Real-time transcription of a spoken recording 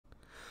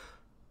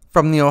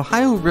From the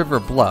Ohio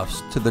River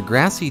bluffs to the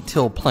grassy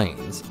Till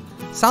Plains,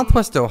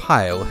 Southwest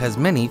Ohio has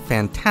many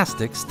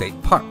fantastic state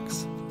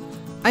parks.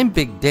 I'm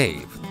Big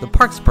Dave, the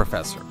parks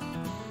professor.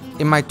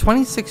 In my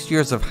 26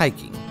 years of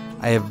hiking,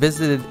 I have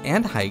visited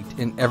and hiked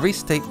in every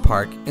state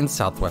park in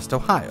Southwest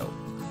Ohio.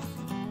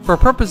 For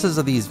purposes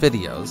of these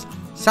videos,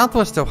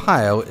 Southwest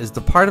Ohio is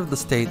the part of the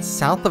state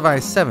south of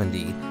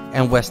I-70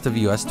 and west of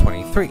US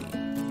 23.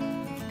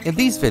 In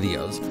these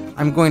videos,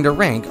 I'm going to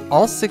rank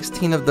all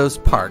 16 of those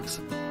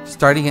parks,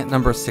 starting at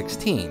number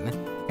 16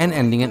 and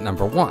ending at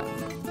number 1.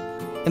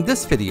 In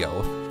this video,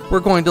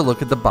 we're going to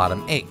look at the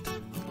bottom 8.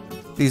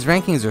 These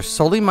rankings are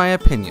solely my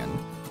opinion,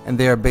 and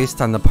they are based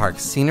on the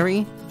park's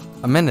scenery,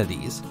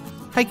 amenities,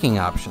 hiking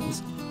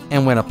options,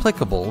 and when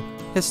applicable,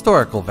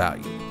 historical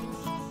value.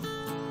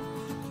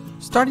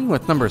 Starting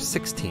with number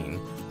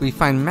 16, we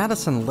find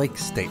Madison Lake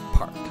State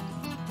Park.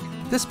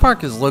 This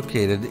park is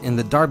located in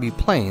the Darby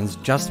Plains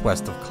just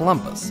west of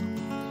Columbus.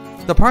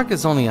 The park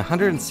is only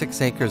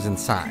 106 acres in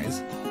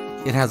size.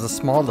 It has a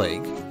small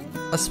lake,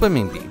 a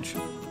swimming beach,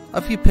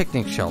 a few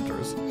picnic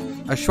shelters,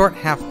 a short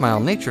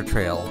half-mile nature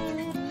trail,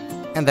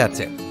 and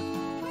that's it.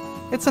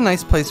 It's a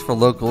nice place for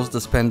locals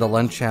to spend a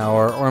lunch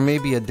hour or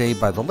maybe a day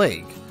by the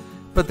lake,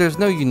 but there's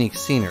no unique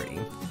scenery,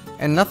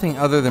 and nothing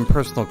other than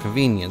personal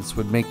convenience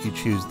would make you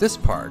choose this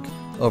park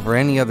over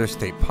any other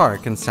state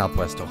park in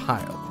Southwest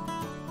Ohio.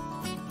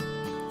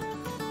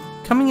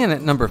 Coming in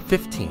at number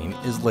 15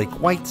 is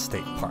Lake White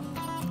State Park.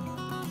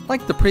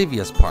 Like the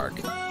previous park,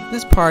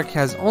 this park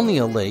has only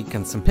a lake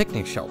and some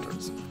picnic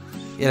shelters.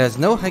 It has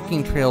no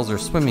hiking trails or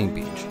swimming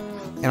beach,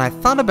 and I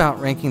thought about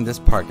ranking this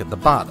park at the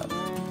bottom.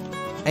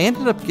 I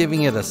ended up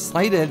giving it a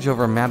slight edge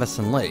over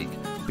Madison Lake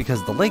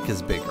because the lake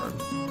is bigger,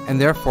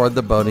 and therefore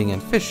the boating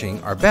and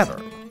fishing are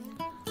better.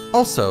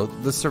 Also,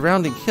 the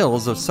surrounding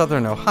hills of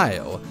southern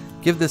Ohio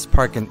give this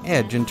park an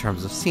edge in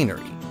terms of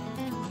scenery.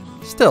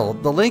 Still,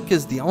 the lake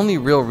is the only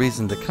real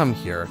reason to come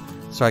here,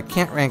 so I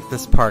can't rank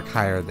this park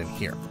higher than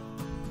here.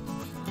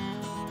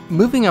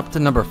 Moving up to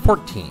number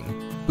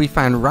 14, we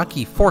find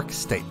Rocky Fork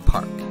State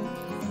Park.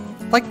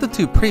 Like the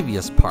two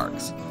previous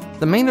parks,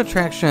 the main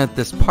attraction at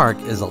this park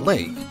is a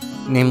lake,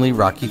 namely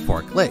Rocky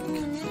Fork Lake.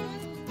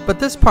 But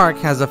this park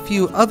has a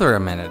few other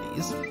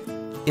amenities.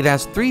 It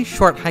has 3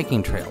 short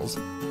hiking trails,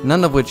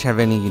 none of which have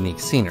any unique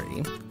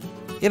scenery.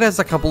 It has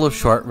a couple of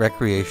short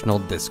recreational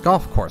disc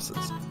golf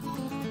courses.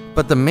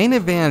 But the main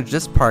advantage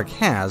this park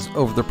has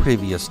over the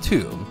previous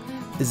 2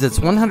 is its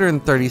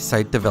 130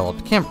 site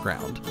developed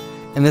campground,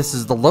 and this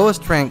is the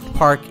lowest ranked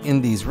park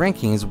in these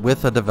rankings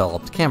with a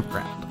developed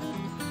campground.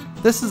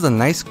 This is a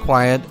nice,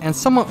 quiet, and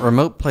somewhat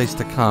remote place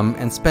to come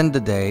and spend a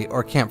day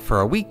or camp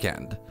for a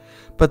weekend,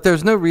 but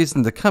there's no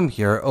reason to come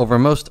here over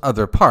most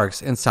other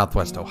parks in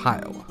Southwest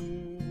Ohio.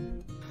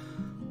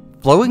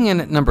 Flowing in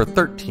at number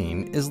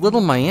 13 is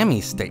Little Miami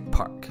State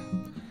Park.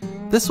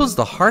 This was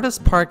the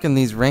hardest park in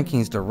these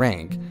rankings to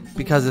rank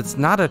because it's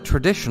not a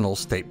traditional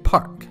state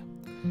park.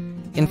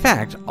 In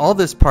fact, all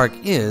this park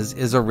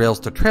is a Rails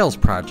to Trails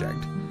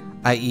project,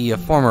 i.e. a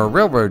former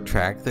railroad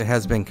track that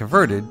has been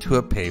converted to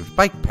a paved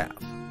bike path.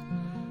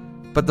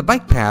 But the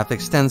bike path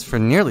extends for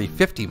nearly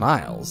 50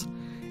 miles,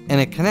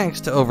 and it connects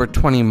to over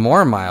 20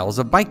 more miles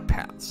of bike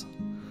paths.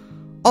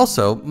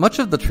 Also, much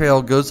of the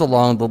trail goes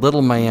along the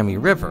Little Miami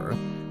River,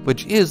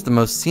 which is the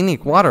most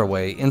scenic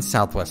waterway in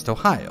Southwest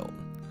Ohio.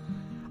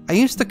 I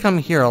used to come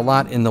here a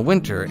lot in the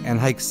winter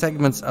and hike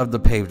segments of the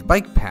paved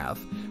bike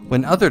path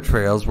when other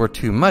trails were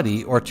too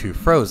muddy or too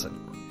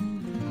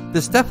frozen.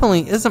 This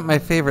definitely isn't my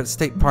favorite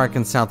state park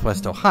in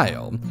Southwest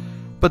Ohio,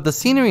 but the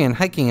scenery and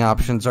hiking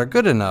options are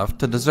good enough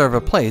to deserve a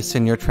place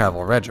in your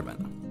travel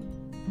regimen.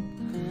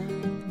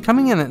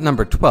 Coming in at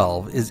number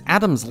 12 is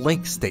Adams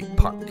Lake State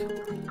Park.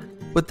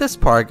 With this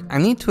park, I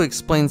need to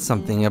explain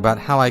something about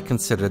how I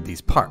consider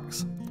these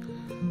parks.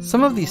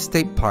 Some of these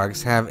state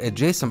parks have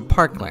adjacent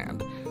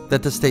parkland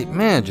that the state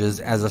manages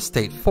as a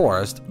state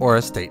forest or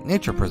a state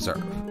nature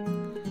preserve.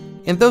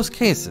 In those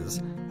cases,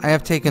 I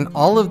have taken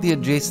all of the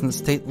adjacent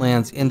state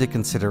lands into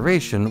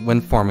consideration when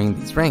forming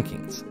these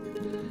rankings.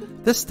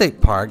 This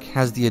state park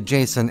has the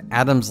adjacent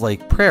Adams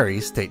Lake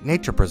Prairie State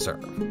Nature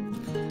Preserve.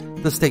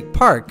 The state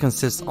park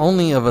consists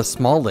only of a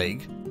small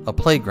lake, a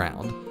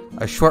playground,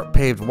 a short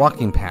paved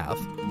walking path,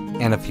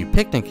 and a few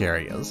picnic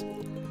areas,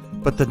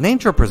 but the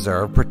nature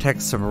preserve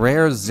protects some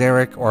rare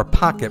xeric or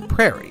pocket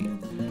prairie,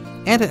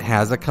 and it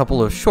has a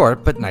couple of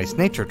short but nice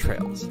nature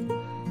trails.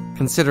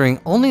 Considering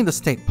only the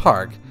state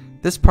park,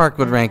 this park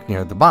would rank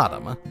near the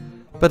bottom,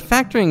 but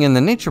factoring in the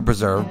nature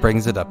preserve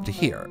brings it up to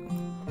here.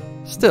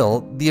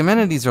 Still, the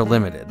amenities are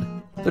limited,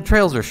 the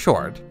trails are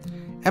short,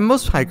 and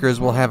most hikers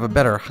will have a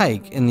better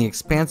hike in the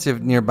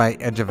expansive nearby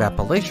edge of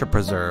Appalachia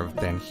Preserve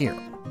than here.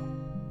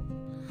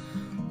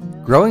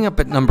 Growing up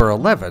at number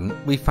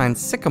 11, we find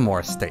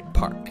Sycamore State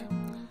Park.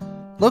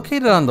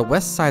 Located on the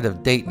west side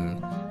of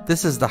Dayton,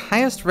 this is the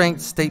highest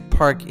ranked state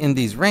park in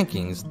these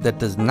rankings that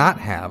does not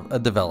have a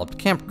developed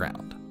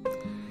campground.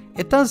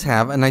 It does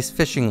have a nice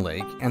fishing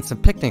lake and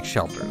some picnic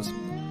shelters,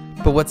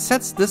 but what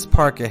sets this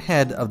park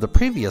ahead of the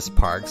previous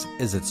parks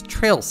is its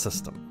trail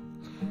system.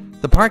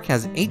 The park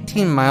has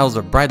 18 miles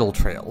of bridle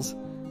trails,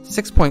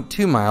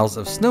 6.2 miles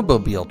of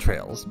snowmobile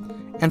trails,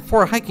 and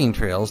 4 hiking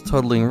trails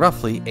totaling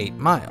roughly 8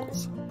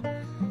 miles.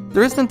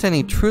 There isn't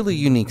any truly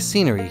unique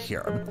scenery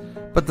here,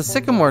 but the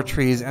sycamore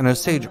trees and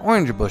Osage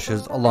orange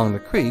bushes along the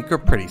creek are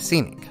pretty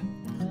scenic.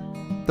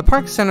 The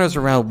park centers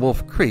around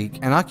Wolf Creek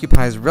and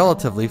occupies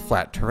relatively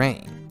flat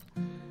terrain.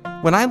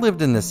 When I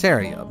lived in this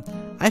area,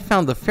 I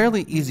found the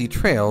fairly easy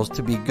trails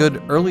to be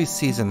good early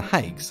season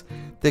hikes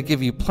that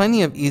give you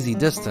plenty of easy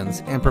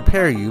distance and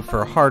prepare you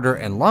for harder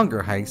and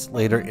longer hikes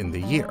later in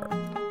the year.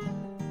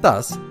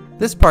 Thus,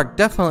 this park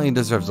definitely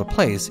deserves a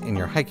place in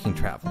your hiking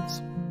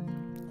travels.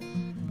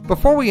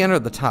 Before we enter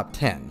the top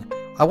 10,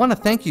 I want to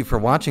thank you for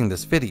watching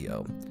this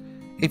video.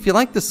 If you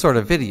like this sort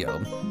of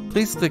video,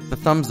 please click the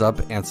thumbs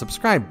up and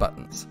subscribe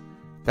buttons.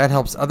 That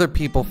helps other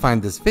people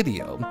find this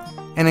video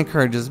and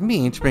encourages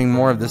me to bring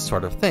more of this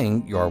sort of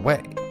thing your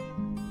way.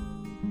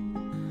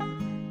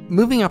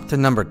 Moving up to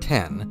number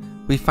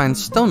 10, we find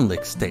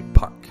Stonelick State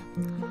Park.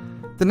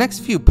 The next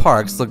few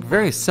parks look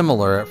very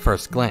similar at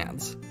first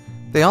glance.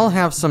 They all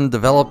have some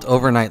developed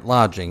overnight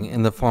lodging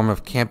in the form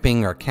of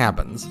camping or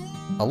cabins,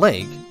 a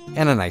lake,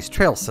 and a nice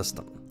trail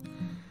system.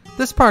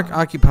 This park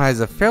occupies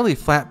a fairly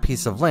flat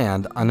piece of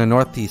land on the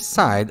northeast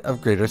side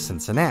of Greater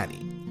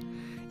Cincinnati.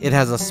 It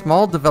has a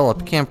small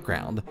developed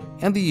campground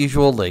and the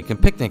usual lake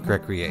and picnic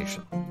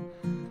recreation.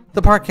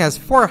 The park has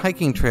 4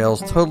 hiking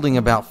trails totaling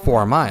about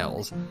 4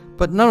 miles,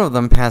 but none of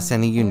them pass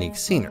any unique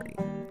scenery.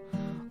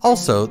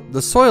 Also,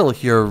 the soil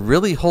here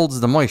really holds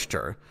the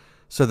moisture,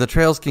 so the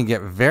trails can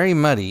get very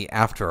muddy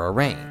after a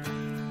rain.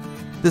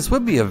 This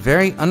would be a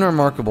very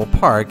unremarkable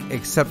park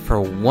except for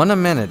one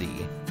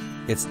amenity,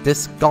 its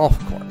disc golf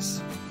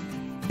course.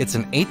 It's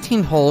an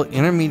 18-hole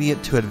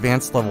intermediate to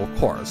advanced level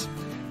course,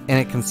 and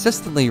it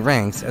consistently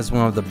ranks as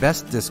one of the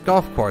best disc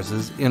golf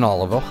courses in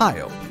all of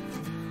Ohio.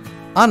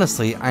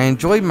 Honestly, I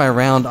enjoyed my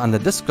round on the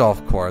disc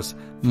golf course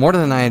more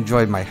than I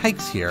enjoyed my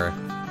hikes here,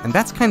 and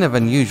that's kind of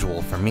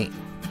unusual for me.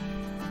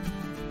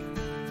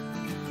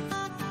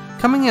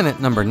 Coming in at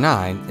number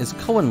 9 is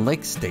Cowan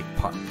Lake State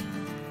Park.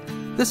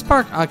 This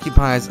park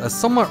occupies a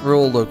somewhat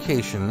rural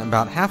location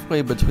about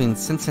halfway between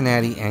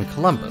Cincinnati and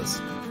Columbus,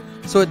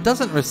 so it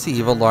doesn't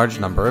receive a large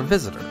number of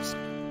visitors.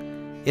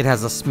 It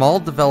has a small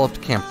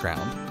developed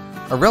campground,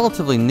 a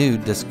relatively new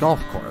disc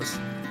golf course,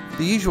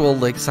 the usual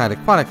lakeside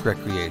aquatic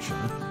recreation,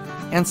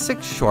 and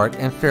 6 short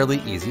and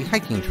fairly easy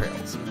hiking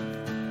trails.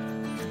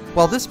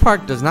 While this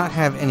park does not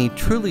have any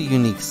truly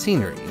unique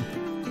scenery,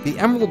 the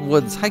Emerald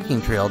Woods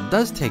hiking trail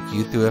does take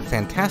you through a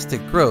fantastic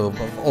grove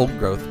of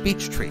old-growth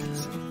beech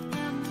trees.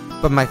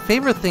 But my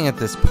favorite thing at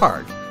this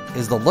park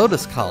is the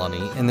lotus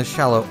colony in the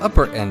shallow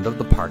upper end of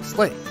the park's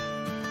lake.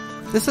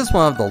 This is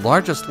one of the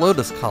largest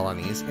lotus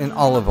colonies in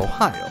all of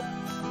Ohio.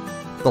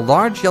 The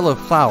large yellow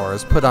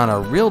flowers put on a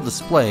real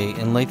display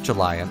in late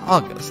July and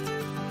August.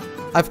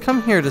 I've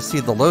come here to see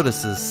the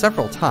lotuses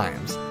several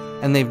times,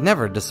 and they've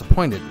never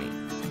disappointed me.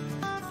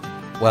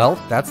 Well,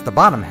 that's the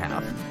bottom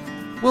half.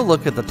 We'll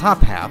look at the top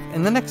half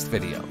in the next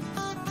video.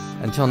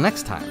 Until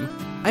next time,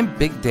 I'm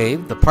Big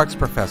Dave, the Parks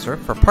Professor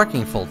for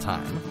Parking Full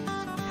Time.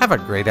 Have a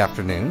great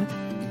afternoon,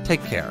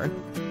 take care,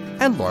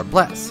 and Lord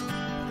bless.